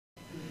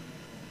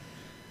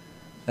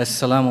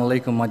Assalamu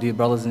alaikum, my dear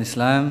brothers in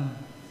Islam.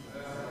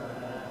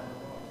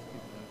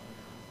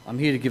 I'm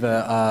here to give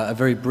a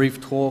very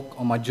brief talk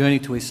on my journey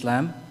to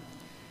Islam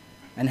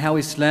and how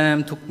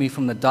Islam took me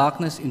from the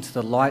darkness into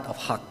the light of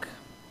Haqq.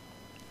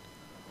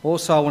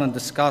 Also, I want to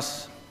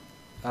discuss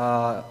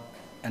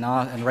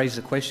and raise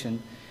the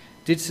question,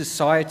 did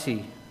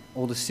society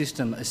or the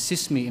system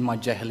assist me in my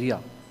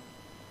jahiliyyah?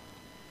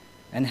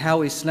 And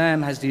how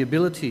Islam has the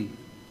ability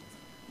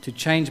to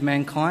change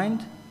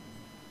mankind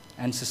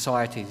and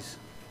societies.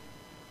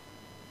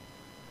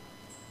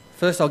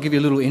 First, I'll give you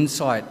a little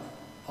insight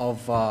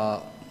of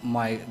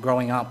my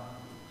growing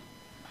up.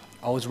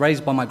 I was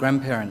raised by my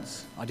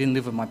grandparents. I didn't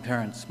live with my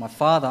parents. My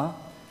father,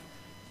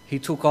 he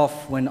took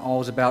off when I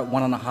was about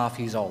 1.5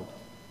 years old.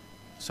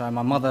 So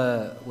my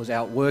mother was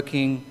out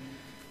working,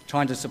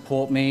 trying to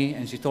support me,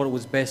 and she thought it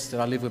was best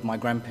that I live with my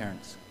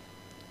grandparents.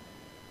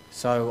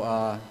 So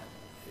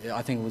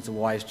I think it was a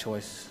wise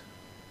choice.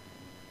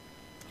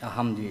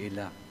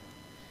 Alhamdulillah.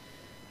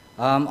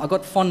 I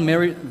got fond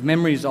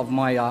memories of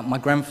my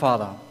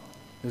grandfather.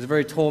 He was a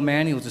very tall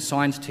man. He was a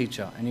science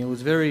teacher, and he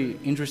was a very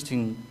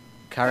interesting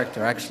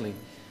character, actually.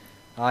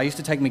 He used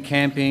to take me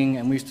camping,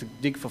 and we used to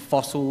dig for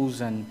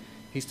fossils, and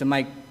he used to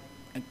make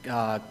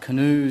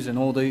canoes and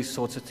all these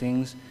sorts of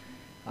things.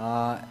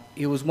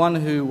 He was one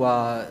who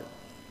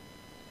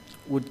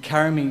would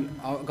carry me.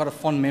 I got a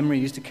fond memory.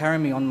 He used to carry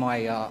me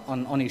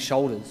on his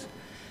shoulders,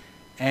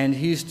 and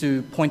he used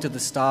to point at the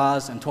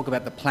stars and talk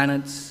about the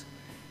planets,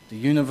 the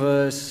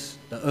universe,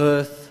 the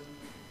earth.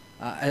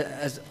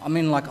 I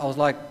was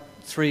like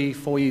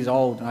 3-4 years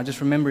old, and I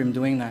just remember him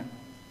doing that.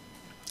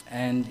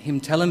 And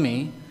him telling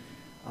me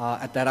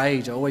at that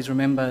age, I always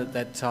remember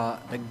that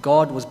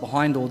God was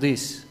behind all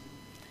this.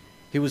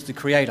 He was the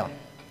creator.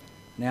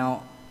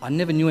 Now, I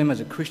never knew him as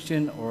a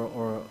Christian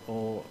or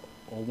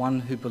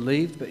one who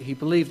believed, but he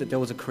believed that there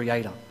was a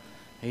creator.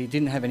 He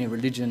didn't have any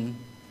religion,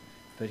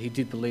 but he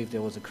did believe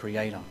there was a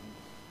creator.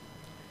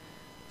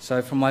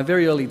 So from my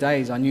very early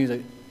days, I knew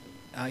that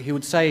he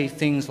would say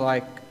things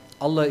like,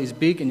 Allah is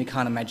big and you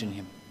can't imagine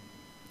him.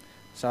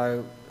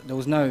 So there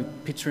was no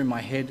picture in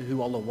my head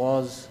who Allah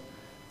was.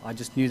 I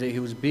just knew that he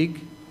was big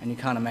and you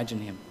can't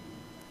imagine him.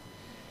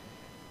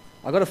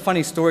 I got a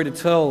funny story to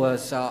tell. I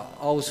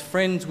was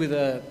very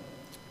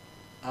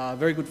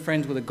good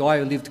friends with a guy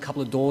who lived a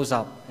couple of doors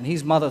up, and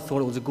his mother thought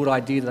it was a good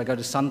idea that I go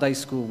to Sunday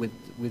school with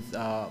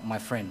my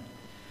friend.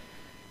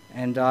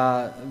 And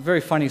a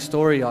very funny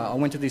story, I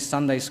went to this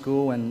Sunday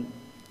school, and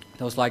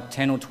there was like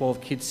 10 or 12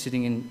 kids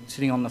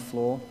sitting on the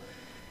floor.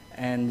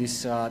 And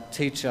this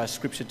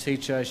scripture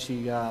teacher,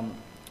 she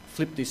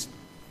flipped this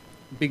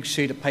big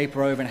sheet of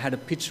paper over and had a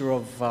picture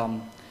of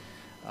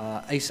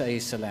Isa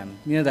alayhi salam.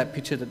 You know that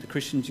picture that the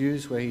Christians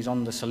use where he's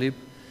on the salib?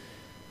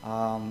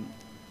 And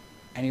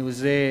he was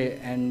there,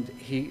 and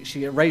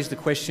she raised the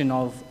question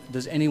of,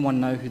 does anyone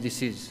know who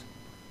this is?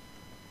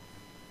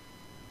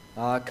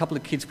 A couple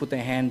of kids put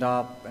their hand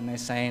up, and they're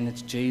saying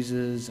it's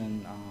Jesus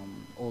and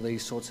all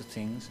these sorts of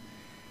things.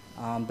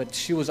 But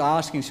she was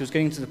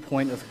getting to the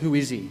point of, who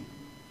is he?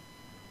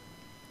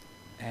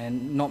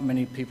 And not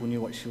many people knew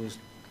what she was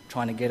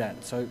trying to get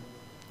at. So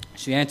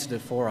she answered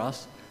it for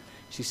us.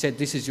 She said,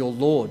 this is your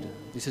Lord,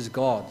 this is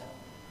God.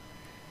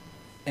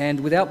 And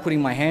without putting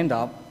my hand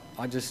up,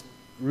 I just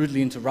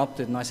rudely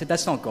interrupted, and I said,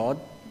 that's not God.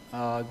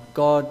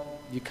 God,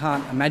 you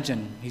can't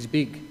imagine, he's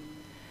big.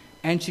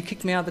 And she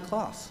kicked me out of the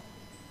class.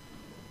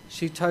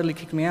 She totally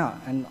kicked me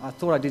out, and I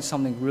thought I did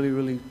something really,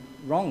 really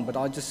wrong, but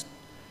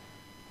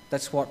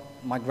that's what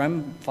my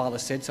grandfather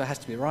said, so it has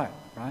to be right?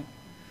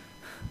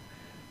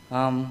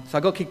 So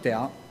I got kicked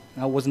out,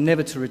 and I was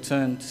never to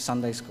return to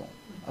Sunday school.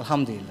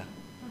 Alhamdulillah.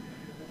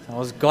 So I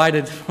was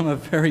guided from a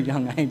very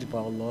young age by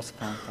Allah subhanahu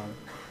wa ta'ala.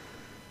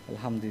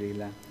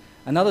 Alhamdulillah.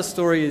 Another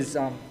story is,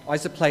 I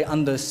used to play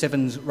under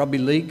 7s rugby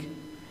league,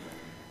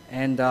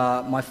 and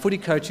my footy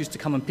coach used to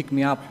come and pick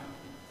me up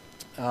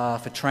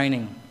for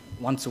training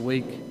once a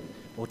week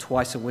or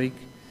twice a week.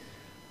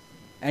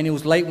 And he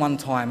was late one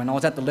time, and I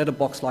was at the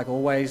letterbox like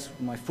always,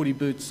 with my footy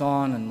boots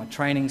on and my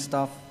training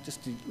stuff,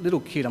 just a little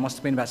kid. I must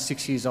have been about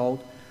 6 years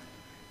old.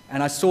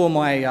 And I saw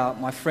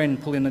my friend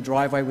pull in the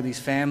driveway with his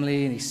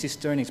family and his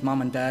sister and his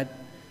mum and dad.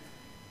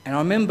 And I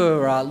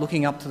remember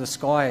looking up to the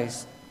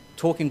skies,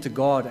 talking to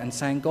God and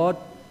saying, God,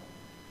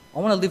 I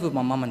want to live with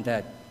my mum and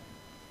dad.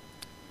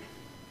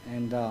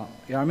 And I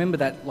remember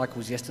that like it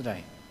was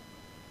yesterday.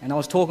 And I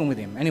was talking with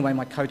him. Anyway,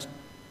 my coach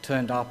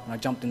turned up, and I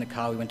jumped in the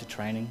car, we went to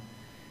training.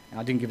 And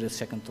I didn't give it a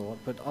second thought,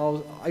 but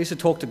I used to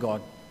talk to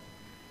God.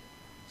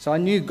 So I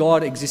knew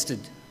God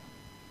existed.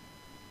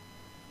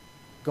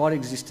 God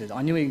existed.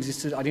 I knew he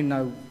existed. I didn't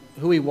know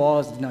who he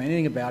was, I didn't know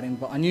anything about him,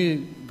 but I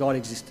knew God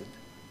existed.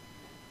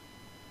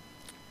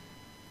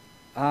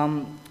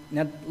 Now,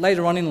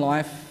 later on in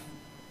life,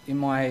 in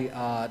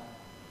my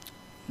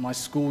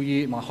school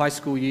year, my high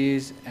school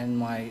years,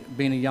 and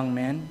being a young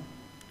man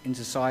in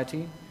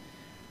society,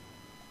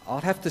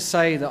 I'd have to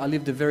say that I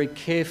lived a very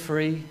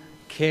carefree,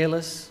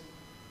 careless,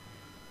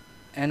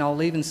 and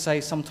I'll even say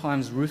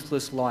sometimes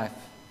ruthless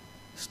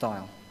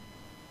lifestyle.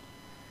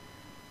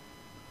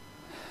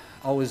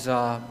 I was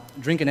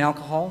drinking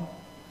alcohol.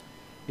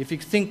 If you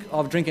think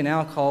of drinking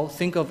alcohol,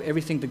 think of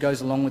everything that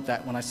goes along with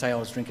that when I say I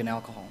was drinking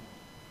alcohol.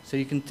 So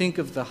you can think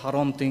of the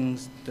haram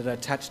things that are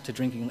attached to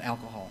drinking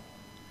alcohol.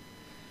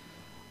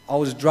 I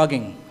was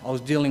drugging. I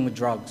was dealing with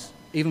drugs,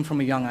 even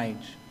from a young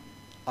age.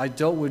 I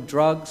dealt with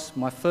drugs.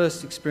 My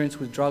first experience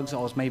with drugs, I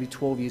was maybe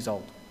 12 years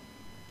old.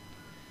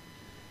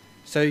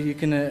 So you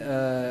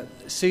can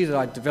see that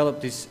I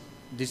developed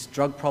this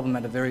drug problem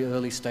at a very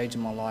early stage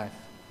in my life.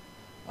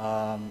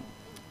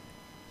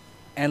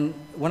 And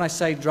when I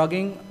say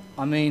drugging,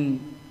 I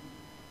mean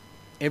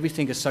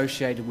everything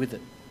associated with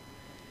it.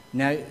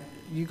 Now,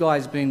 you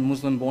guys being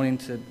Muslim born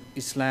into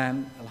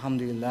Islam,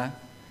 alhamdulillah,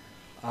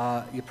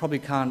 you probably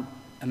can't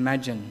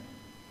imagine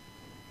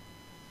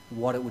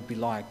what it would be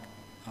like.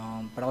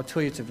 But I'll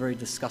tell you, it's a very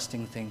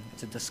disgusting thing.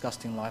 It's a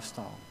disgusting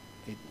lifestyle.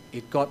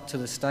 It got to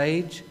the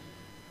stage,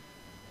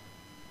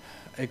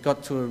 it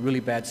got to a really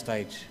bad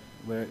stage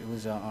where it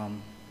was a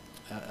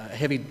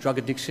heavy drug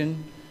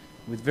addiction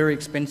with very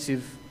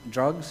expensive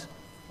drugs.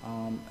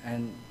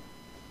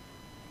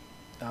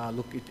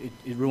 Look,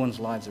 it ruins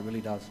lives, it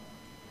really does.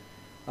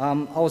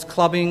 I was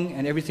clubbing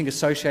and everything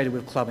associated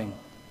with clubbing.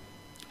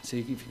 So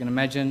if you can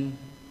imagine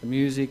the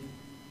music,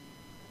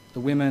 the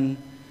women,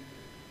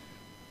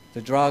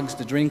 the drugs,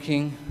 the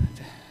drinking,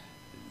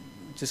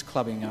 just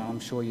clubbing. I'm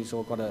sure you've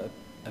all got a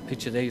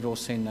picture there. You've all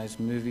seen those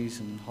movies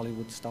and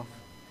Hollywood stuff.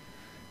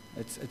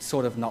 It's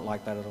sort of not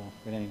like that at all,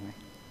 but anyway.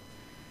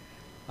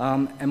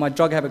 And my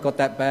drug habit got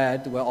that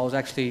bad where I was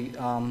actually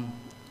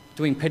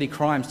doing petty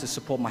crimes to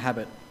support my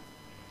habit.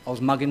 I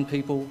was mugging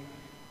people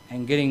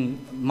and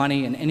getting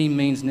money and any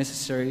means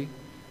necessary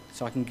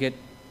so I can get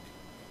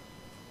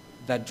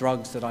that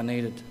drugs that I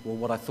needed, or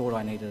what I thought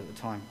I needed at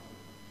the time.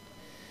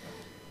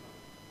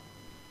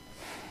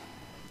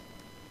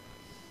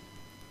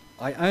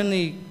 My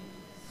only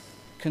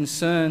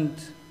concern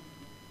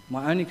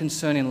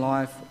in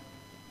life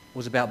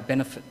was about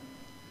benefit.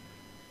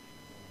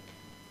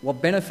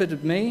 What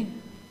benefited me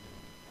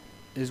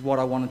is what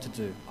I wanted to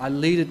do. I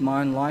leaded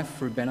my own life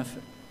through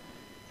benefit.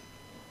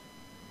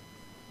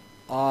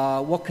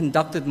 What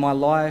conducted my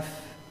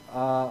life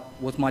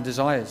was my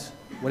desires.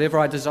 Whatever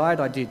I desired,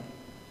 I did.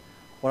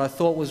 What I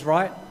thought was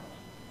right,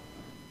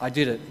 I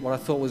did it. What I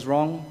thought was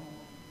wrong,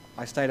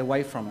 I stayed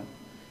away from it.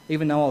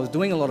 Even though I was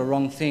doing a lot of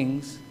wrong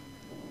things,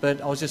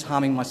 but I was just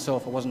harming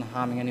myself. I wasn't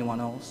harming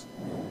anyone else.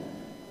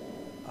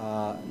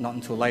 Not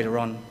until later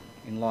on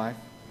in life.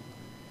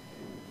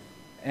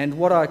 And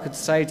what I could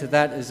say to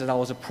that is that I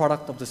was a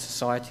product of the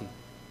society.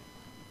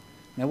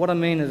 Now what I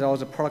mean is I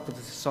was a product of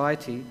the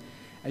society.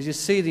 As you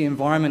see the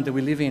environment that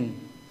we live in,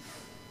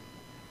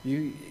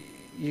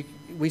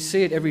 we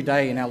see it every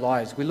day in our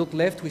lives. We look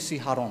left, we see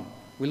haram.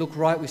 We look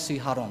right, we see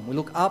haram. We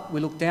look up, we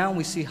look down,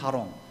 we see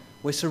haram.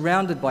 We're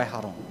surrounded by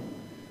haram.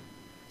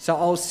 So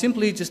I was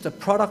simply just a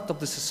product of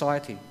the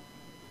society.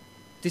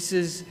 This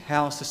is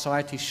how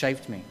society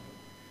shaped me.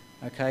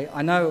 Okay,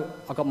 I know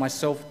I got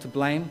myself to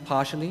blame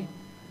partially,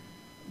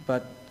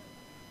 but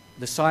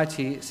the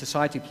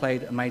society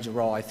played a major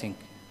role, I think.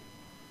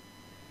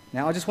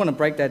 Now I just want to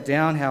break that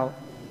down, how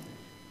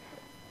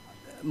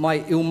my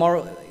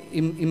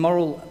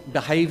immoral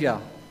behavior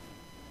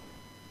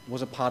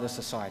was a part of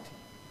society.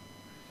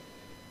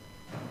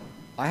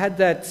 I had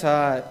that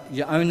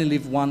you only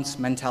live once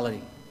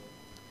mentality.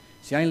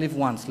 So you only live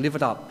once, live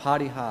it up,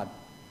 party hard.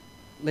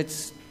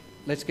 Let's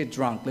get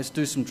drunk, let's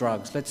do some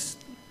drugs.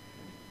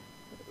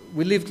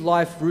 We lived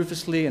life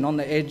ruthlessly and on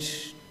the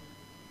edge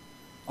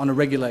on a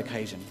regular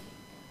occasion.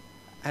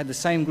 I had the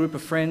same group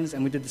of friends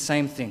and we did the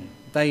same thing,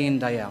 day in,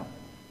 day out.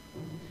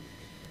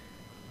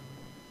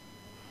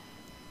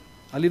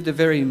 I lived a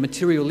very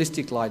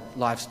materialistic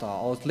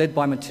lifestyle. I was led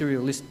by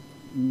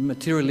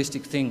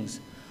materialistic things.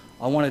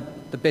 I wanted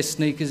the best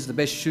sneakers, the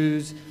best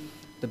shoes,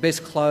 the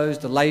best clothes,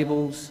 the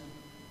labels.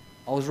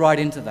 I was right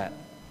into that.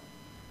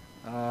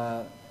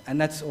 And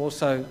that's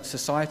also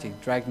society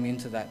dragged me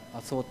into that.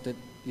 I thought that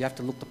you have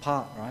to look the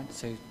part, right?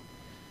 So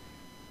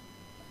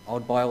I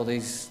would buy all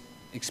these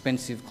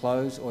expensive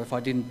clothes, or if I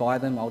didn't buy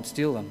them, I would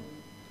steal them.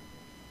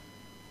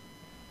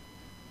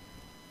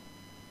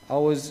 I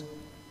was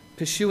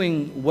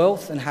pursuing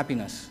wealth and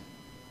happiness.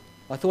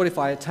 I thought if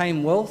I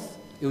attained wealth,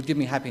 it would give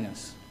me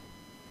happiness.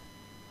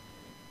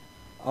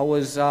 I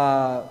was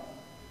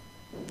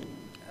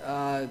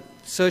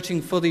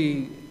searching for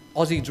the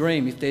Aussie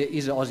dream, if there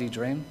is an Aussie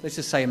dream. Let's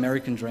just say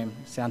American dream,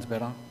 sounds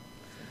better.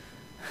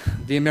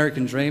 The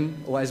American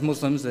dream, or as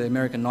Muslims, the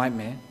American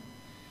nightmare.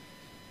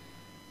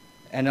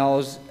 And I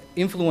was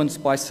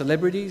influenced by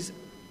celebrities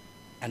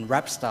and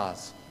rap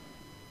stars.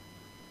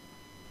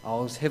 I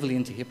was heavily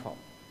into hip-hop.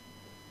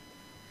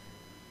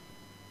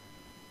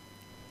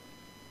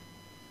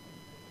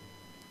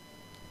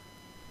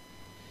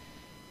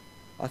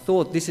 I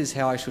thought this is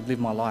how I should live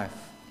my life,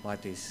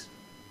 like this.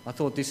 I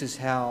thought this is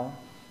how,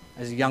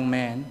 as a young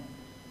man,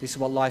 this is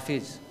what life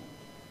is.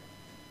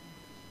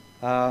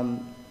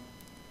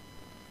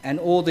 And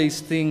all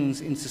these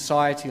things in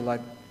society,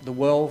 like the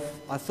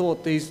wealth, I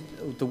thought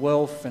the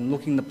wealth and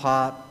looking the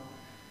part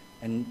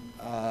and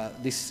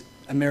this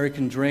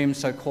American dream,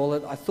 so call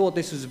it, I thought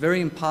this was a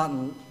very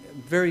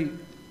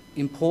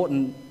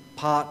important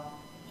part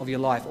of your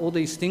life. All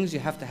these things, you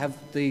have to have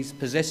these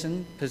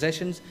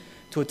possessions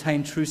to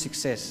attain true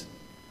success.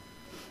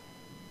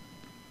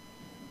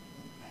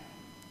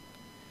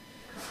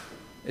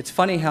 It's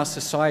funny how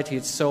society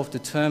itself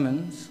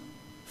determines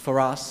for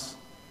us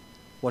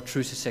what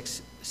true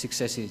success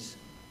is.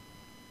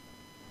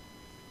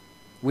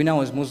 We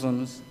know as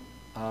Muslims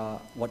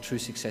what true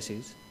success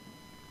is.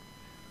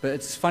 But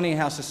it's funny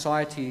how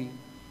society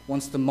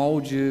wants to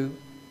mould you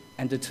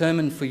and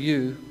determine for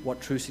you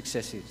what true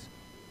success is.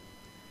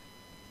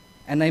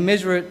 And they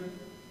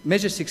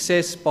measure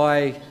success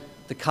by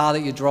the car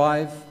that you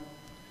drive,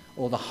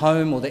 or the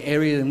home or the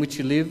area in which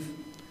you live,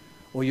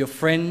 or your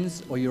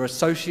friends or your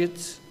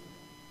associates,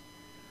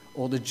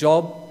 or the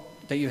job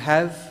that you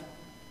have,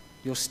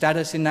 your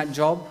status in that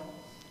job,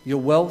 your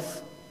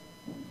wealth.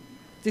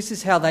 This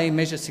is how they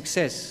measure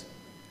success,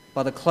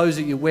 by the clothes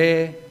that you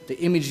wear, the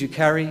image you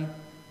carry.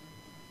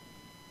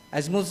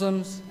 As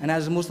Muslims, and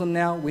as a Muslim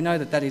now, we know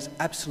that that is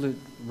absolute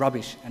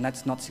rubbish, and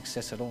that's not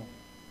success at all.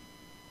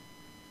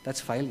 That's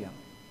failure.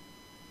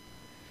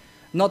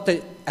 Not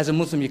that as a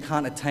Muslim you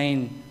can't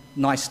attain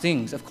nice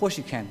things. Of course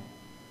you can.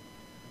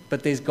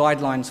 But there's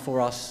guidelines for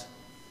us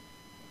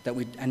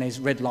and there's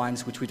red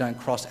lines which we don't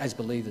cross as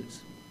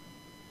believers.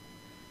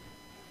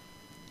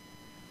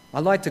 I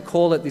like to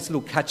call it this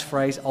little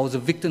catchphrase, I was a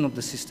victim of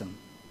the system.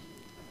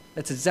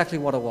 That's exactly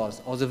what I was.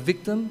 I was a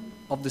victim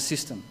of the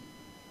system.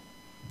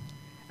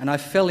 And I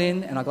fell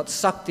in and I got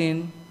sucked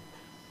in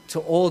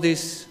to all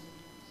this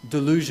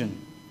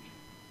delusion.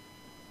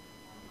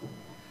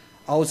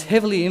 I was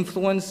heavily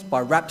influenced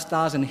by rap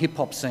stars and the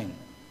hip-hop scene.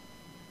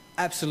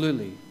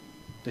 Absolutely.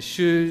 The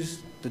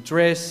shoes, the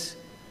dress.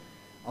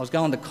 I was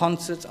going to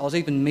concerts. I was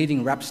even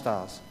meeting rap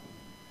stars.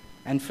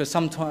 And for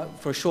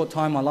a short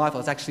time in my life, I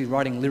was actually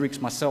writing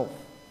lyrics myself.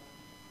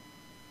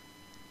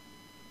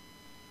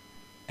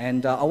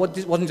 And I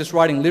wasn't just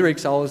writing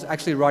lyrics, I was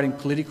actually writing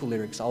political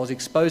lyrics. I was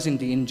exposing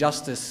the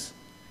injustice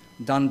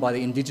done by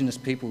the indigenous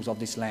peoples of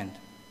this land.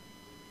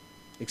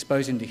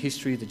 Exposing the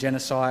history, the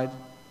genocide,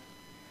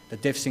 the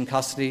deaths in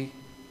custody,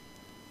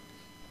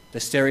 the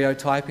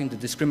stereotyping, the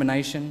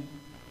discrimination.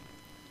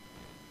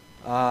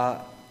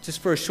 Just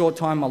for a short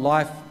time in my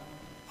life,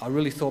 I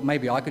really thought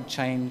maybe I could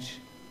change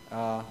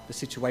the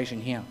situation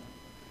here.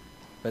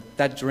 But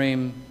that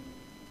dream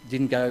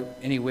didn't go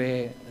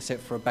anywhere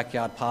except for a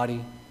backyard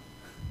party.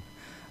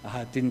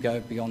 Didn't go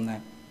beyond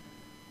that.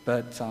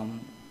 But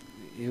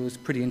it was a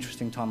pretty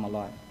interesting time in my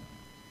life.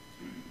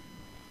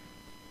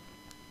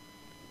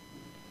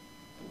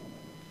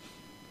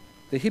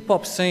 The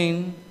hip-hop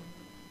scene,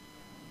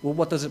 well,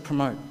 what does it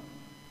promote?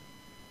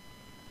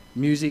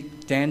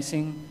 Music,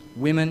 dancing,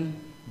 women,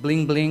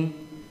 bling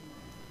bling,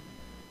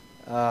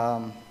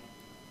 the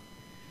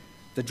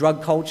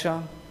drug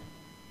culture,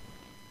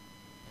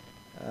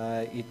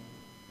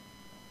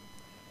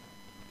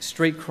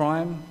 street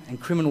crime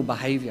and criminal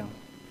behaviour.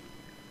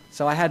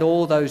 So I had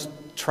all those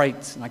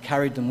traits and I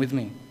carried them with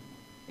me.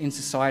 In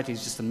society,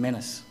 it's just a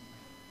menace,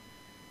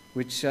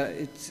 which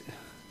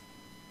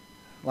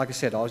like I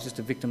said, I was just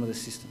a victim of the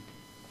system.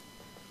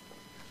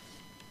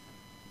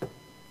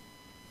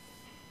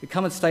 There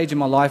come a stage in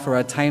my life where I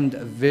attained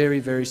a very,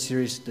 very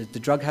serious, the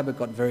drug habit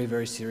got very,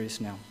 very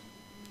serious now.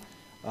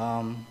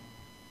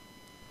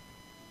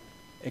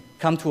 It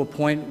come to a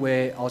point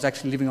where I was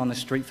actually living on the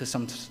street for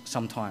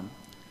some time.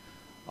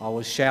 I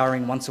was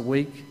showering once a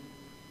week.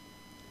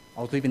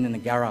 I was living in the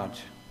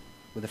garage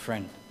with a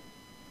friend.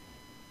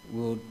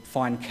 We would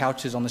find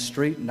couches on the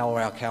street, and they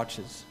were our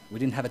couches. We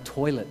didn't have a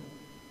toilet.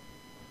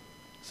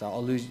 So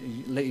I'll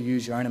let you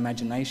use your own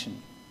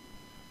imagination.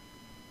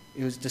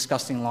 It was a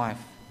disgusting life.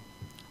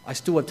 I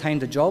still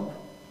obtained a job,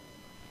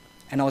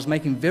 and I was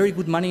making very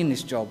good money in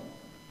this job,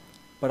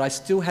 but I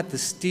still had to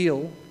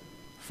steal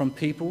from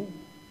people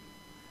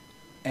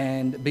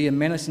and be a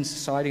menace in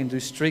society and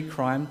do street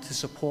crime to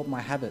support my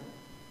habit.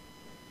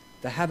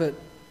 The habit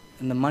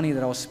and the money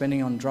that I was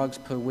spending on drugs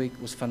per week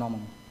was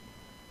phenomenal.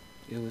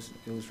 It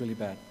was really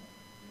bad.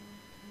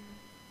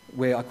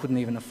 Where I couldn't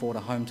even afford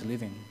a home to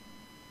live in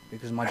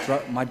because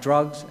my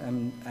drugs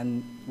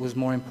and was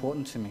more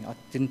important to me. I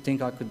didn't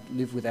think I could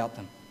live without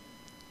them.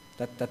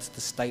 That's the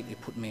state it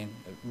put me in.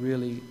 It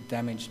really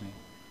damaged me.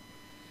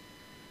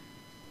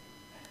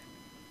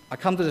 I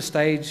come to the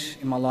stage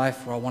in my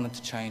life where I wanted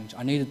to change.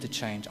 I needed to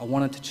change. I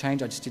wanted to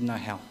change, I just didn't know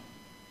how.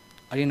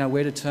 I didn't know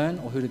where to turn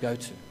or who to go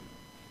to.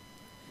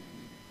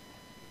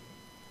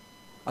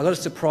 I got a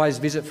surprise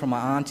visit from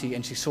my auntie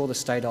and she saw the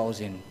state I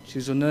was in. She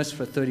was a nurse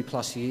for 30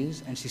 plus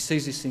years and she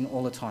sees this thing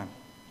all the time.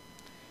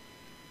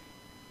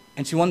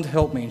 And she wanted to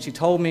help me and she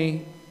told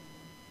me,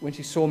 when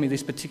she saw me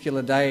this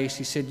particular day,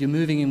 she said, "You're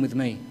moving in with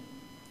me."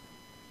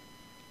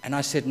 And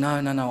I said, no,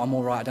 I'm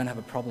all right, I don't have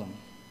a problem,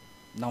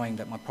 knowing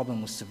that my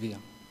problem was severe.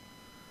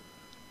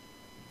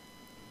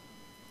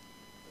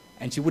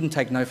 And she wouldn't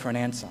take no for an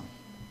answer.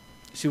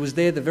 She was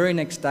there the very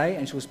next day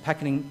and she was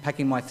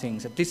packing my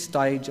things. At this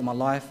stage in my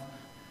life,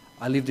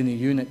 I lived in a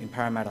unit in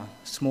Parramatta,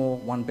 a small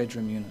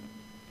one-bedroom unit.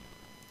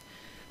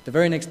 The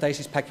very next day,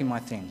 she's packing my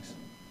things.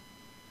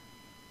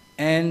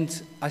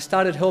 And I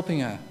started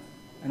helping her.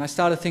 And I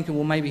started thinking,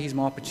 well, maybe here's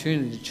my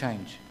opportunity to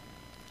change.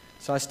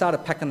 So I started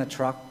packing the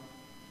truck,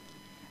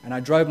 and I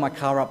drove my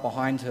car up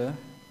behind her,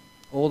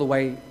 all the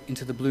way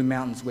into the Blue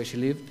Mountains where she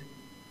lived.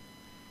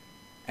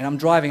 And I'm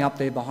driving up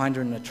there behind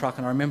her in the truck,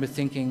 and I remember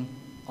thinking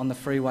on the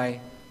freeway,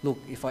 look,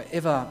 if I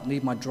ever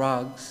need my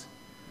drugs,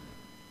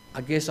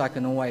 I guess I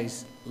can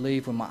always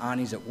leave when my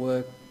auntie's at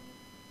work,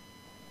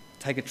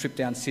 take a trip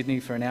down Sydney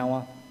for an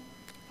hour,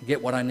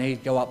 get what I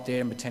need, go up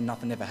there and pretend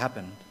nothing ever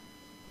happened.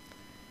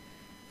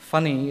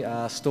 Funny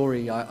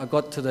story, I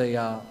got to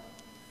the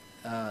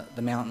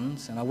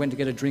mountains, and I went to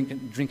get a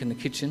drink in the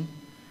kitchen,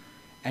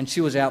 and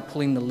she was out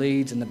pulling the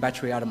leads and the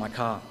battery out of my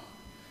car.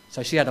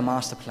 So she had a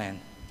master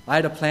plan. I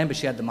had a plan, but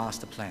she had the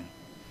master plan.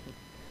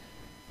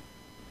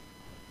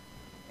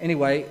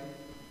 Anyway,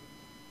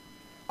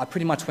 I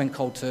pretty much went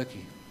cold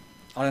turkey.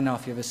 I don't know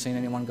if you've ever seen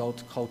anyone go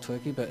cold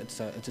turkey, but it's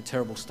a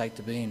terrible state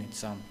to be in.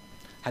 It's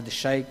had the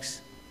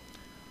shakes.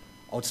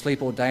 I would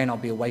sleep all day and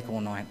I'd be awake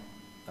all night.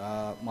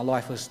 My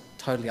life was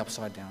totally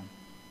upside down.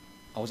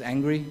 I was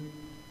angry,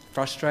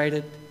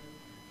 frustrated,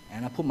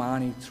 and I put my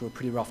auntie through a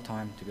pretty rough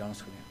time, to be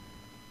honest with you.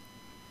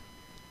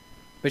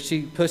 But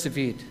she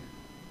persevered.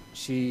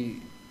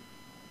 She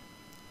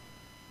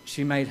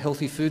made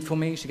healthy food for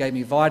me. She gave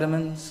me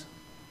vitamins.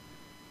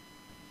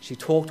 She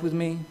talked with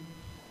me.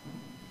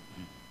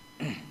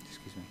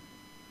 Excuse me.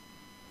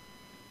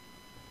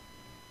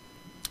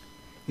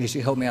 Yeah, she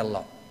helped me out a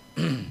lot.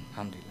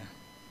 Alhamdulillah.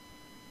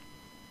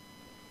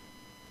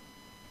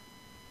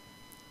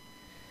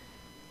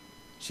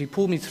 She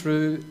pulled me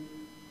through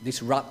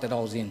this rut that I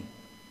was in.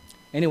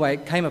 Anyway,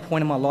 it came a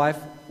point in my life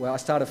where I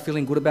started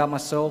feeling good about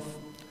myself.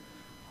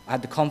 I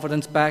had the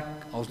confidence back.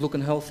 I was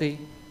looking healthy.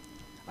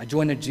 I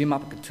joined a gym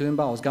up at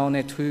Katoomba. I was going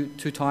there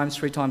three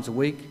times a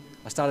week.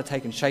 I started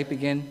taking shape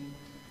again.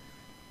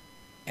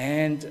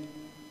 And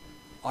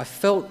I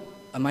felt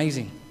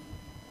amazing.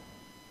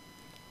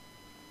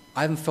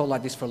 I haven't felt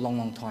like this for a long,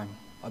 long time.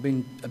 I've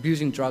been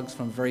abusing drugs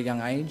from a very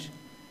young age,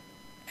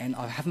 and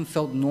I haven't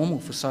felt normal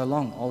for so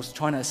long. I was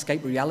trying to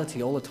escape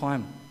reality all the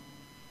time.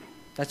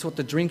 That's what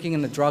the drinking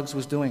and the drugs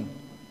was doing.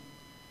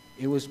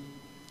 It was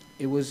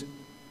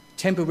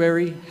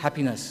temporary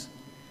happiness,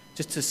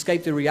 just to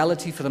escape the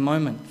reality for the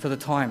moment, for the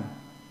time.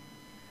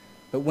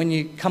 But when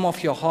you come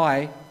off your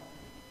high,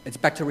 it's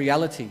back to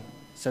reality.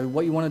 So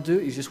what you want to do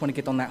is just want to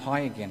get on that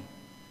high again.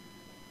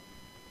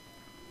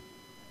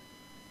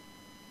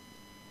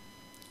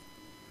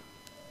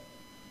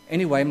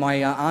 Anyway, my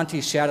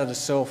auntie shouted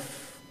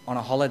herself on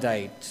a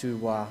holiday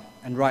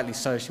and rightly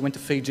so. She went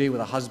to Fiji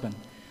with her husband.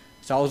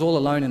 So I was all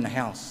alone in the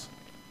house.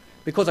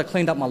 Because I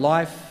cleaned up my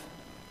life,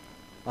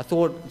 I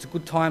thought it's a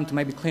good time to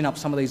maybe clean up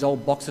some of these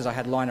old boxes I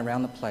had lying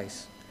around the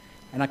place.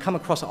 And I come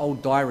across an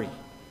old diary.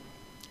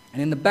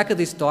 And in the back of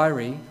this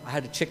diary, I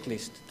had a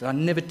checklist that I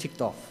never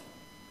ticked off.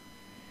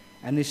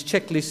 And this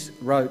checklist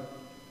wrote,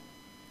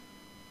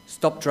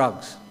 stop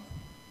drugs,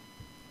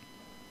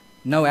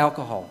 no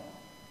alcohol,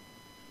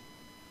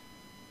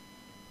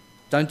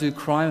 don't do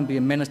crime and be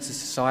a menace to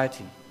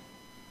society,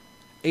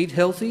 eat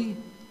healthy,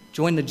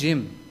 join the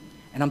gym.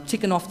 And I'm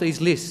ticking off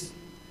these lists.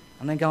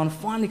 And then going,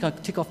 finally I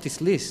can tick off this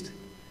list.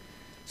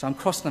 So I'm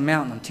crossing the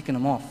mountain, I'm ticking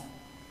them off.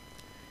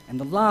 And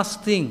the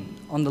last thing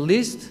on the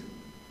list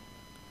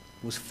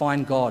was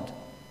find God.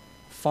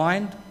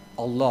 Find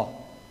Allah.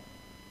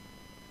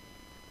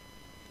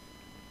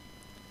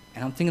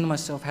 And I'm thinking to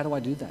myself, how do I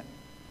do that?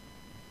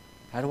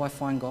 How do I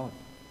find God?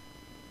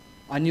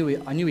 I knew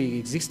he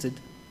existed,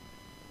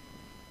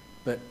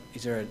 but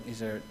is there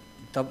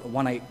a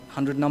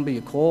 1-800 number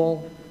you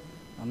call?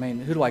 I mean,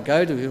 who do I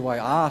go to? Who do I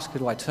ask? Who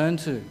do I turn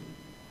to?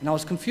 And I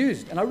was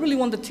confused. And I really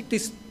wanted to tick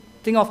this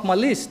thing off my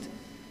list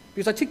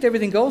because I ticked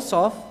everything else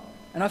off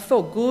and I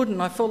felt good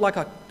and I felt like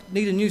I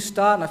needed a new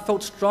start and I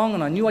felt strong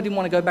and I knew I didn't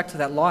want to go back to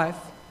that life.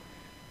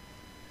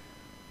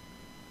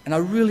 And I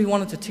really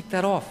wanted to tick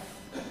that off.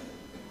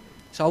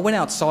 So I went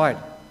outside.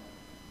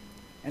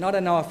 And I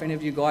don't know if any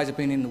of you guys have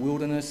been in the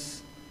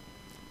wilderness,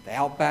 the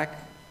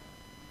outback,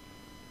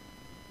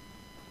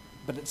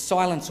 but it's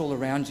silence all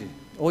around you.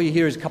 All you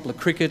hear is a couple of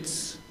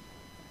crickets,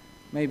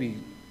 maybe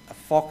a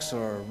fox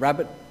or a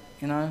rabbit,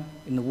 in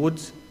the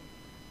woods.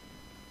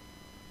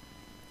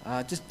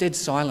 Just dead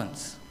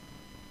silence.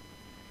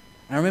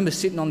 And I remember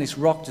sitting on this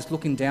rock just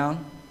looking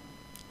down,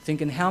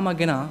 thinking, how am I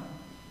going to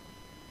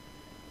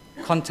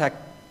contact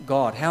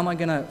God? How am I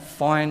going to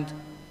find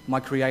my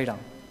Creator?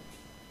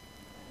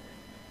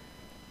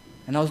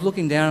 And I was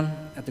looking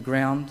down at the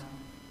ground,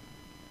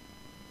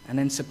 and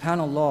then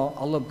subhanAllah,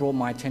 Allah brought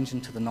my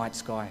attention to the night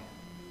sky,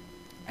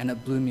 and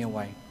it blew me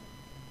away.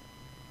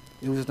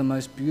 It was the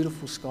most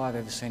beautiful sky I've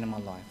ever seen in my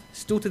life.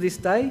 Still to this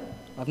day,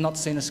 I've not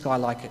seen a sky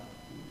like it.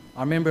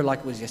 I remember it like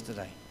it was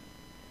yesterday.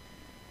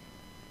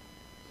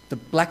 The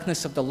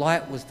blackness of the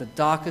light was the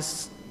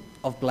darkest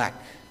of black.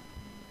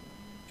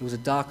 It was a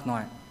dark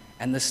night.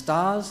 And the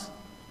stars,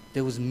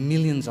 there was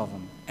millions of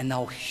them, and they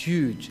were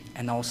huge,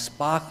 and they were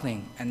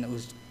sparkling, and it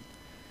was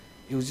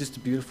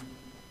just beautiful.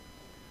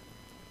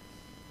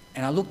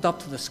 And I looked up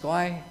to the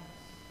sky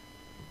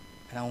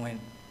and I went,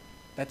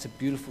 that's a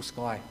beautiful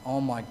sky.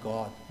 Oh my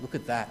God, look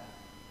at that.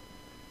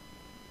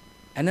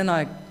 And then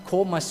I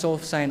caught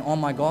myself saying, oh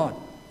my God.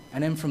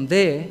 And then from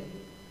there,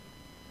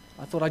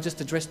 I thought I just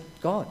addressed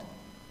God.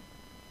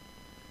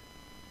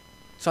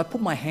 So I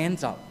put my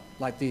hands up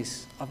like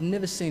this. I've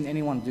never seen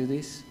anyone do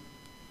this.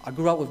 I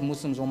grew up with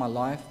Muslims all my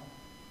life,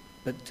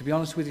 but to be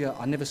honest with you,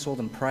 I never saw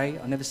them pray.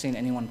 I never seen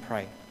anyone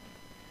pray.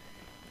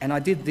 And I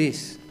did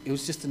this. It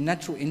was just a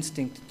natural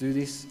instinct to do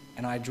this,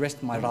 and I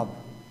addressed my Rabb,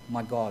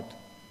 my God,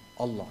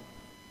 Allah,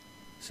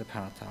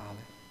 subhanahu wa ta'ala.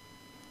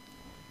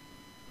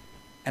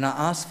 And I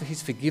asked for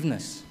His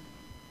forgiveness.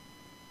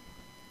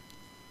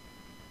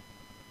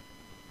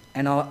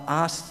 And I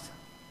asked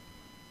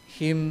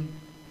Him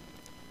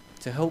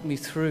to help me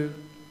through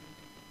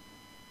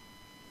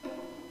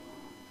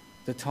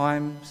the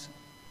times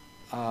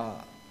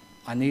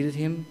I needed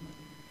Him.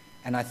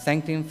 And I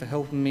thanked Him for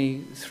helping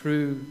me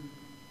through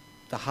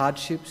the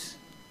hardships.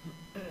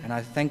 And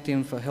I thanked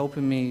Him for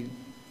helping me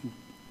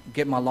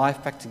get my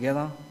life back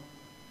together.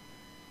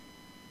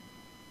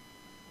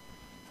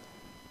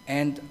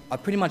 And I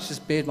pretty much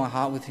just bared my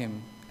heart with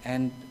Him.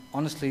 And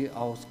honestly, I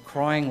was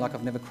crying like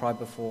I've never cried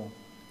before.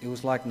 It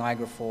was like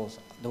Niagara Falls.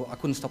 I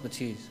couldn't stop the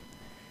tears.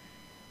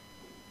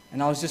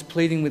 And I was just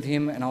pleading with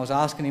Him, and I was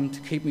asking Him to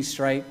keep me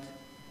straight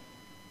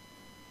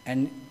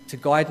and to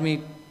guide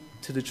me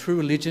to the true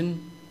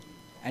religion.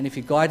 And if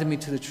He guided me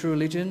to the true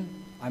religion,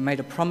 I made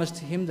a promise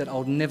to Him that I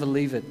would never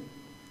leave it.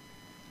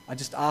 I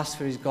just asked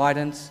for His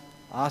guidance.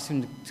 I asked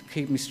Him to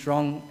keep me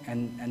strong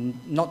and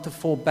not to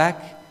fall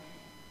back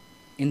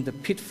in the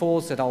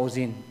pitfalls that I was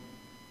in.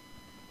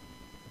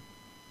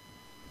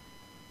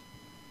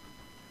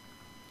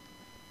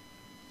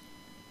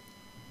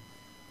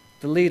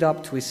 The lead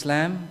up to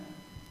Islam,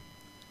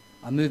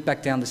 I moved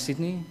back down to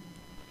Sydney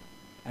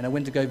and I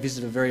went to go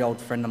visit a very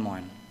old friend of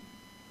mine.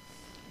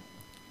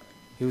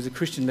 He was a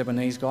Christian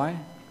Lebanese guy,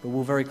 but we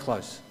were very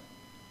close.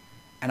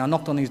 And I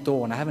knocked on his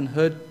door and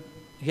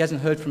he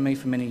hasn't heard from me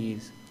for many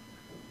years.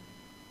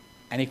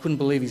 And he couldn't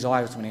believe his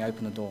eyes when he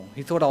opened the door.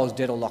 He thought I was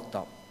dead or locked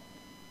up.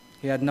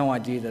 He had no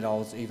idea that I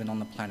was even on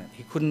the planet.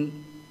 He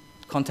couldn't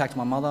contact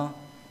my mother.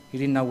 He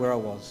didn't know where I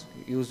was.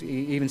 He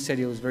even said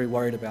he was very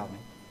worried about me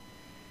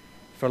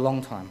for a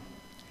long time.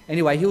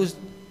 Anyway, he was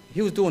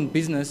doing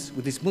business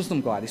with this Muslim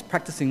guy, this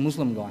practicing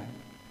Muslim guy.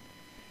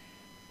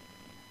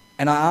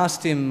 And I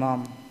asked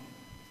him,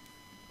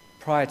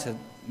 prior to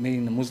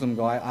meeting the Muslim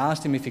guy, I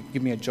asked him if he could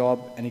give me a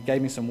job, and he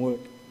gave me some work.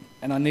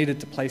 And I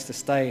needed a place to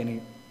stay,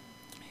 and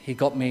he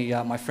got me,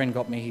 my friend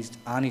got me his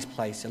auntie's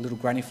place, a little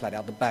granny flat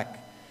out the back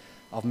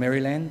of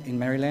Maryland, in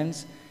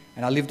Marylands.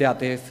 And I lived out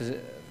there,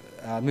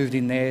 moved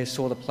in there,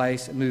 saw the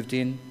place, moved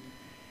in.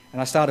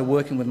 And I started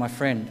working with my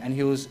friend, and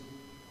he was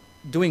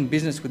doing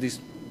business with this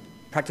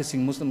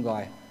practicing Muslim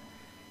guy.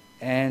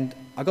 And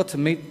I got to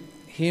meet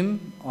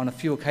him on a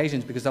few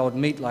occasions because I would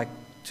meet like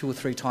 2 or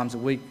 3 times a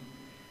week.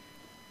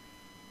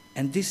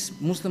 And this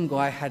Muslim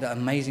guy had an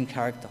amazing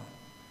character,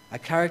 a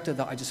character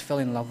that I just fell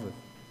in love with.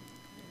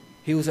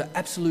 He was an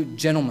absolute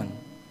gentleman.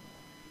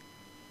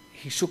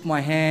 He shook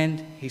my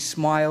hand, he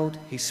smiled,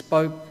 he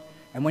spoke,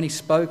 and when he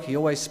spoke, he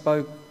always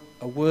spoke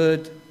a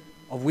word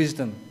of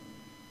wisdom.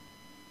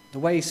 The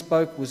way he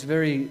spoke was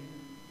very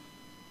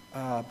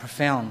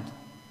profound.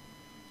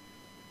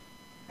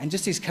 And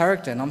just his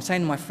character, and I'm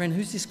saying to my friend,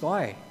 who's this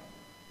guy?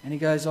 And he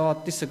goes,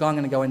 oh, this is the guy I'm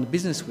going to go into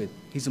business with.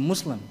 He's a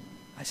Muslim.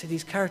 I said,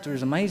 his character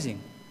is amazing.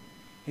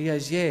 He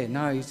goes, yeah,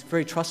 no, he's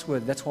very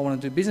trustworthy. That's why I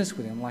want to do business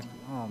with him. I'm like,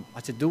 oh.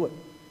 I said, do it.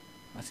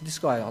 I said, this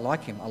guy, I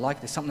like him.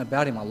 There's something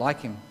about him, I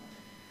like him.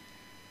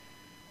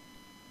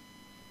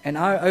 And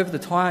over the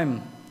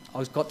time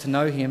I got to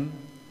know him,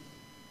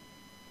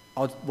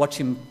 I would watch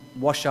him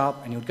wash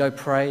up and he would go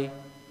pray.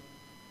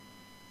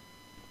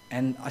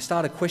 And I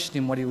started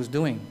questioning what he was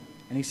doing.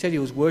 And he said he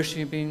was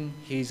worshipping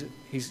his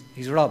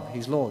Rabb,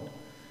 his Lord.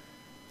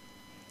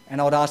 And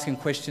I would ask him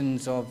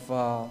questions of,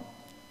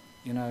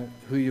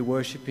 who you're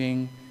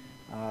worshipping,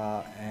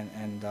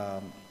 and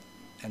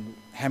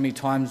how many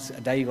times a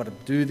day you got to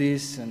do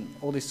this, and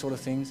all these sort of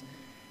things.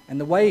 And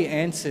the way he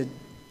answered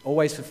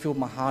always fulfilled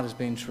my heart as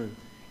being true.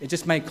 It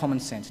just made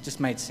common sense. It just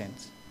made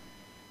sense.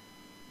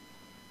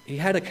 He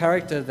had a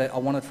character that I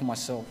wanted for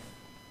myself.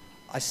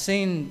 I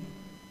seen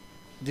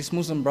this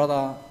Muslim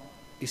brother,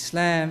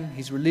 Islam,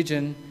 his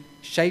religion,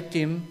 shaped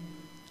him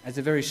as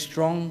a very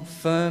strong,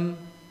 firm,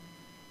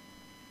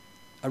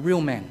 a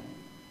real man.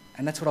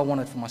 And that's what I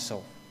wanted for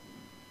myself.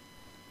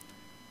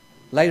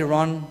 Later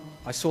on,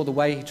 I saw the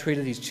way he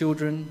treated his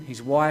children,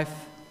 his wife,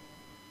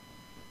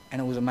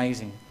 and it was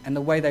amazing. And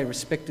the way they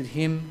respected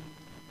him,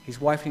 his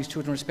wife and his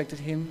children respected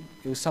him,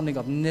 it was something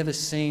I've never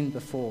seen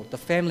before. The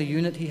family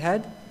unit he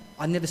had,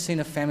 I'd never seen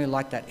a family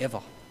like that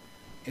ever.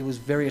 It was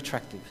very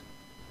attractive.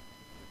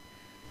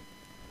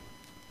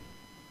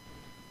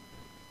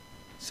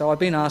 So I've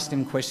been asking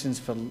him questions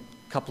for a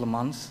couple of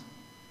months.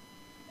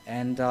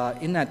 And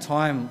in that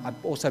time, I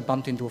also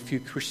bumped into a few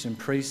Christian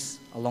priests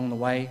along the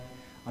way.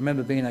 I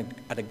remember being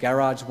at a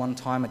garage one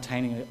time,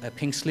 attaining a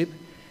pink slip,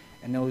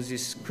 and there was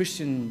this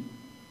Christian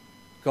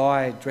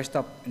guy dressed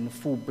up in the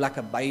full black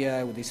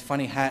abaya with this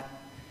funny hat,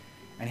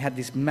 and he had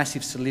this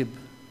massive salib.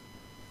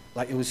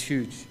 Like, it was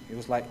huge. It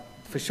was like,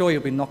 for sure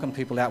he'll be knocking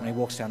people out when he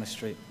walks down the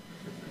street.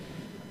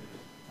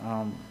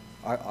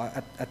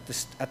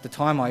 At the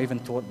time, I even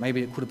thought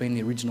maybe it could have been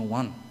the original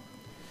one.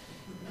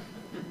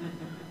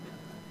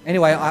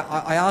 Anyway,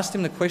 I asked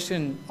him the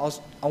question.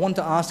 I wanted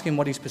to ask him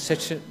what his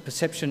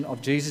perception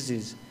of Jesus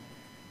is.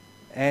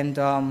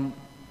 And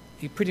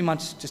he pretty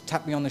much just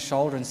tapped me on the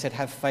shoulder and said,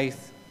 have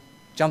faith,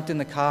 jumped in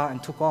the car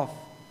and took off.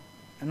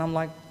 And I'm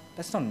like,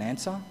 that's not an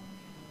answer.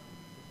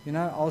 You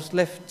know, I was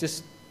left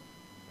just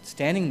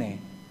standing there.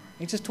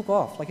 He just took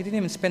off. Like, he didn't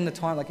even spend the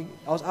time. Like,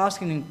 I was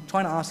asking him,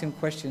 trying to ask him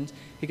questions.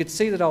 He could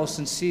see that I was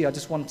sincere. I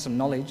just wanted some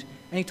knowledge.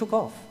 And he took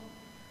off.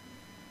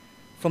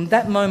 From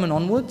that moment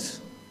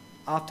onwards,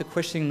 after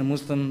questioning the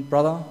Muslim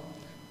brother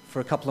for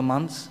a couple of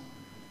months,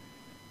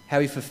 how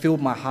he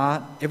fulfilled my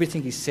heart,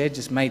 everything he said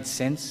just made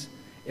sense.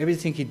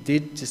 Everything he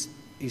did, just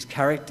his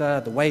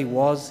character, the way he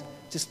was,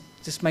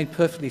 just made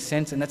perfectly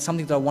sense. And that's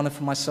something that I wanted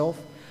for myself.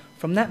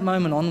 From that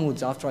moment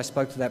onwards, after I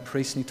spoke to that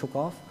priest and he took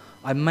off,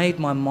 I made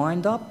my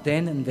mind up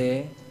then and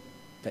there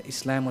that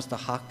Islam was the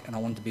haqq and I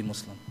wanted to be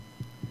Muslim.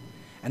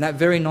 And that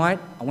very night,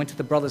 I went to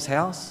the brother's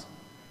house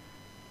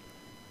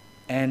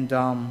and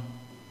I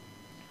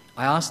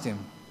asked him,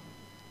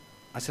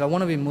 I said, I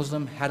want to be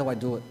Muslim, how do I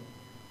do it?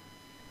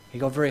 He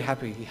got very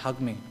happy, he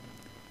hugged me.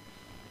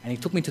 And he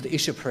took me to the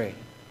Isha prayer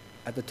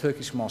at the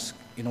Turkish mosque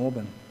in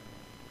Auburn.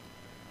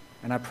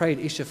 And I prayed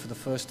Isha for the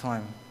first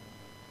time.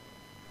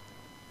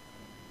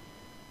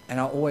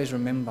 And I always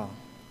remember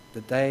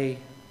the day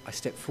I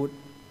stepped foot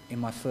in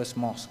my first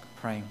mosque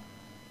praying.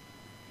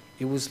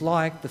 It was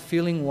like, the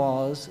feeling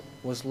was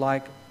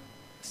like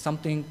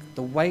something,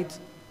 the weight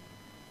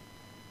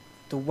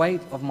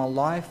of my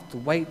life,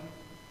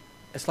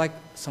 it's like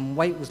some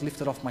weight was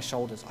lifted off my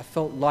shoulders. I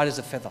felt light as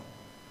a feather.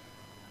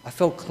 I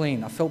felt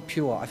clean, I felt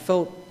pure,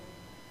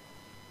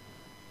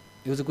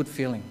 it was a good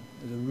feeling.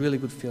 It was a really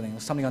good feeling. It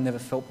was something I never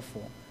felt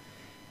before.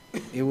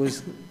 It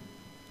was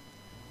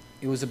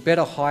a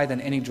better high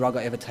than any drug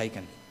I ever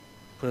taken,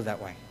 put it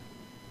that way.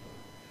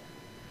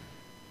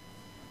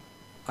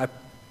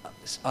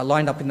 I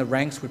lined up in the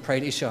ranks, we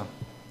prayed Isha.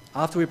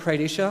 After we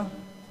prayed Isha,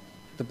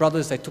 the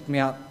brothers, they took me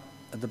out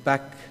at the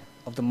back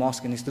of the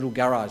mosque in this little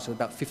garage. There were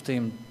about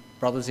 15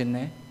 brothers in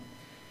there.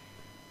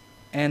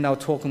 And they were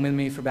talking with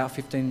me for about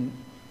 15,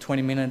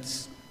 20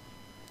 minutes,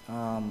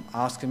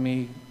 asking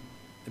me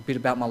a bit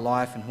about my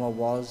life and who I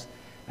was.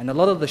 And a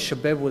lot of the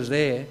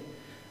shabab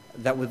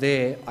that were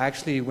there, I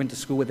actually went to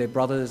school with their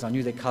brothers, I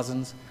knew their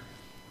cousins.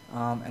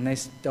 And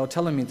they were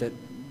telling me that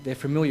they're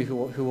familiar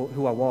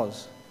who I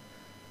was,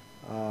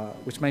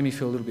 which made me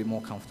feel a little bit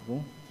more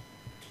comfortable.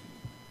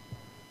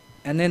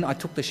 And then I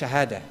took the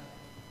Shahada.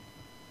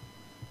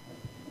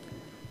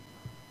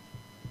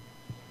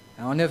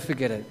 And I'll never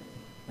forget it.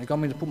 They got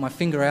me to put my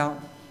finger out,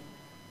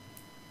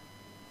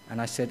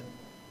 and I said,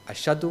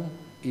 Ashhadu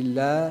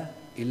illa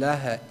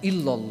ilaha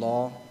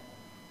illallah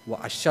wa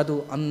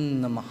ashhadu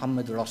anna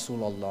Muhammad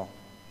Rasulullah.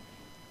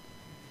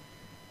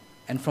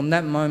 And from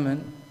that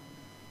moment,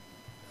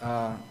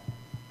 I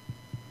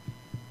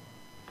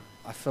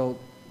felt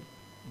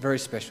very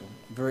special,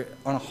 very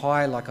on a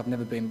high like I've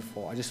never been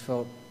before. I just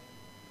felt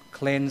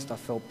cleansed, I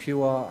felt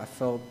pure, I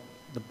felt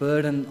the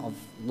burden of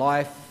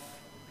life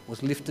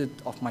was lifted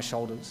off my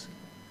shoulders.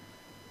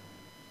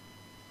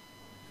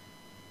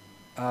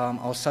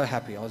 I was so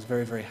happy, I was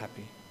very, very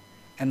happy.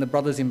 And the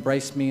brothers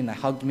embraced me and they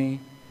hugged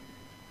me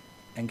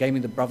and gave me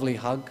the brotherly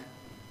hug.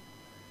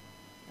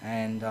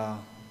 And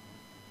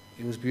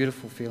it was a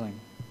beautiful feeling.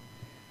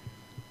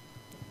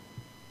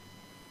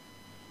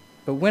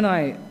 But when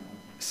I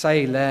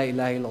say La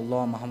ilaha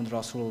illallah Muhammad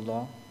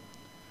Rasulullah,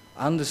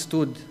 I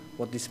understood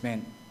what this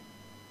meant.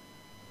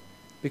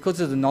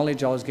 Because of the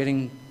knowledge I was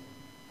getting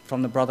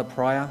from the brother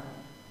prior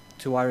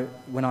to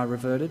when I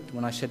reverted,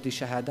 when I shed this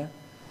shahada,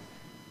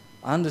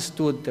 I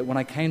understood that when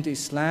I came to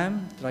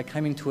Islam, that I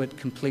came into it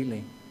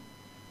completely.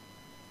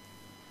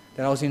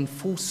 That I was in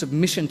full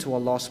submission to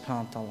Allah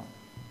subhanahu wa ta'ala.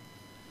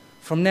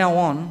 From now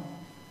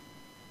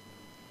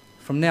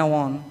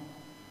on,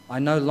 I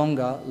no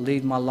longer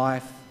lead my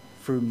life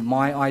through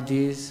my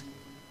ideas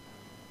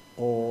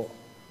or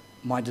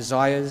my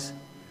desires,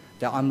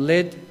 that I'm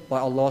led by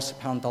Allah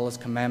subhanahu wa ta'ala's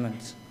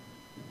commandments.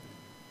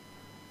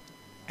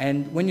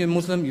 And when you're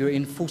Muslim, you're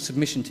in full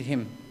submission to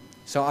Him.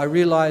 So I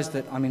realized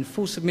that I'm in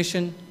full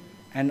submission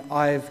and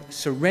I've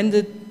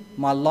surrendered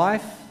my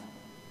life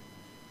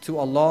to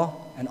Allah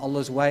and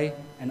Allah's way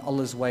and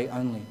Allah's way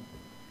only.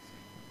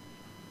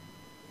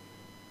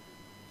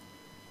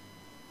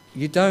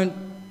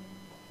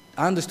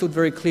 I understood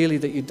very clearly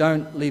that you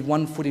don't leave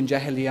one foot in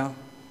Jahiliyyah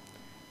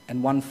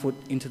and one foot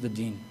into the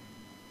deen.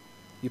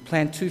 You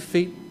plant 2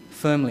 feet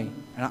firmly,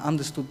 and I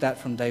understood that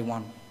from day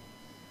one.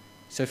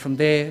 So from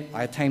there,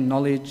 I attained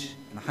knowledge,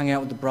 and I hung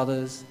out with the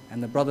brothers,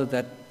 and the brother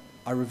that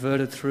I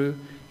reverted through,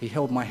 he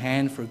held my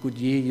hand for a good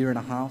year and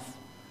a half,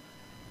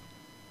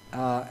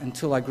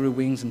 until I grew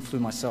wings and flew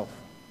myself,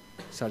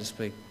 so to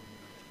speak.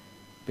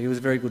 But he was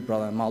a very good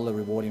brother, and may Allah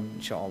reward him,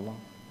 inshaAllah.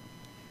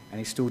 and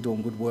he's still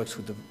doing good works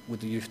with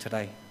the youth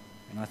today.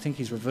 And I think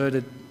he's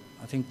reverted,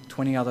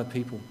 20 other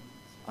people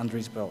under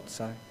his belt.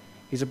 So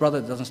he's a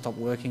brother that doesn't stop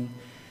working.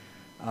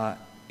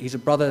 He's a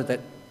brother that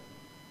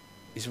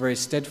is very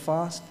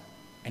steadfast,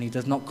 and he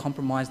does not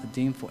compromise the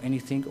deen for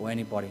anything or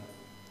anybody.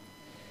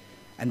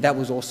 And that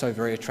was also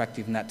very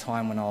attractive in that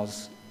time when I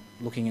was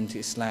looking into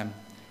Islam.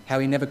 How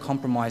he never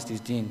compromised his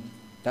deen.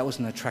 That was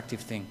an attractive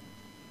thing.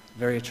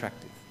 Very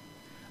attractive.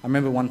 I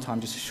remember one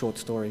time, just a short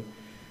story,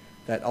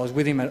 that I was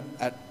with him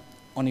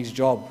on his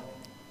job,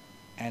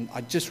 and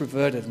I just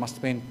reverted, it must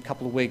have been a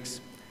couple of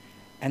weeks,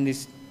 and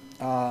this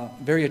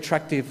very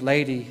attractive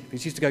lady, who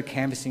used to go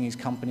canvassing his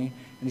company,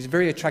 and this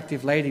very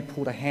attractive lady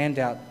pulled a hand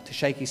out to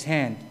shake his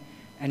hand,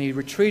 and he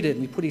retreated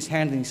and he put his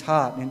hand in his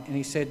heart, and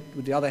he said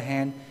with the other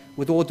hand,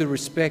 with all due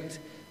respect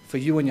for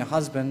you and your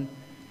husband,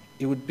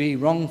 it would be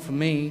wrong for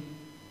me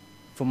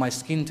for my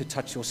skin to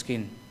touch your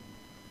skin.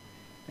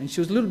 And she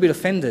was a little bit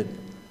offended,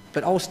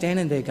 but I was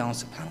standing there going,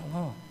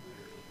 SubhanAllah,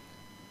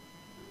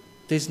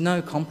 there's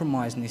no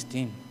compromise in this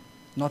deen,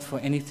 not for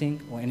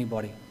anything or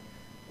anybody.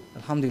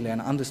 Alhamdulillah,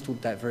 and I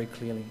understood that very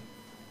clearly.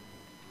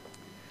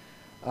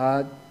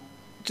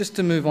 Just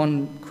to move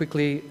on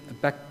quickly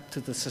back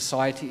to the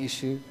society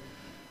issue.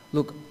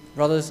 Look,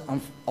 brothers, I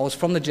was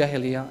from the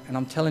Jahiliyyah, and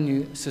I'm telling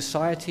you,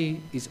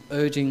 society is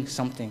urging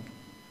something.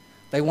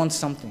 They want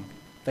something.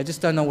 They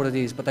just don't know what it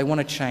is, but they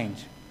want to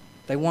change.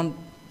 They want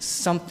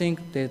something.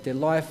 Their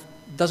life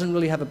doesn't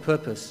really have a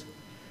purpose,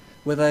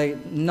 whether they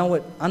know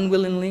it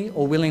unwillingly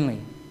or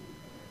willingly.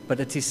 But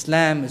it's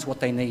Islam is what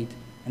they need,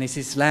 and it's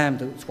Islam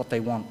that's what they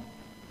want.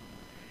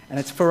 And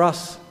it's for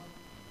us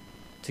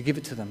to give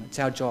it to them. It's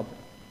our job.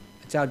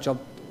 It's our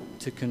job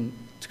to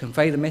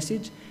convey the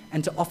message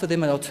and to offer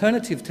them an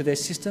alternative to their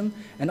system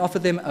and offer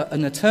them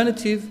an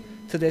alternative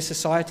to their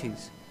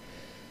societies.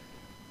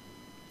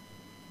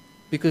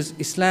 Because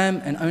Islam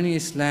and only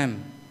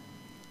Islam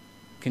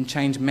can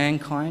change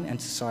mankind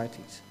and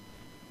societies.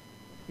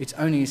 It's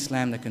only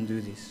Islam that can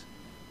do this.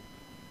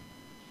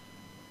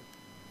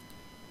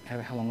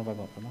 How long have I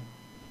got, brother?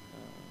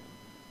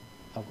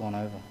 I've gone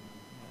over.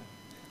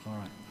 All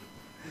right.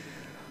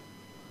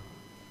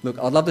 Look,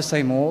 I'd love to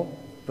say more,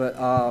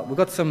 but we've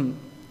got some...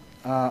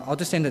 I'll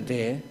just end it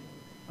there.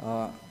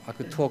 I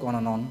could talk on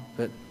and on,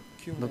 but...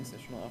 Q&A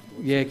session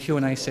afterwards. Yeah,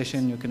 Q&A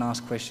session. You can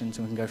ask questions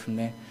and we can go from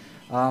there.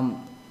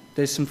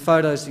 There's some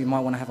photos that you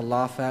might want to have a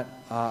laugh at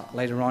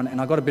later on, and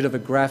I got a bit of a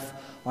graph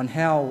on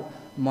how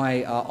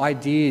my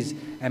ideas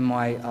and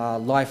my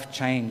life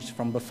changed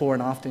from before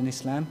and after in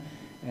Islam,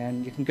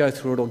 and you can go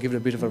through it or give it a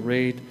bit of a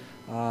read,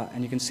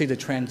 and you can see the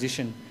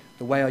transition,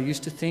 the way I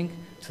used to think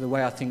to the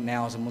way I think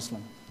now as a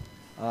Muslim.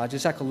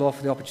 Jazakallah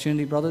for the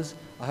opportunity, brothers.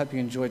 I hope you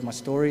enjoyed my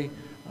story.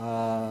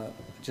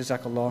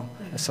 Jazakallah.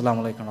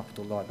 Assalamu alaikum wa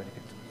rahmatullahi wa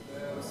barakatuh.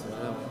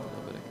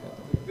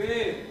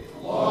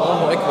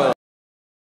 Allahu Akbar.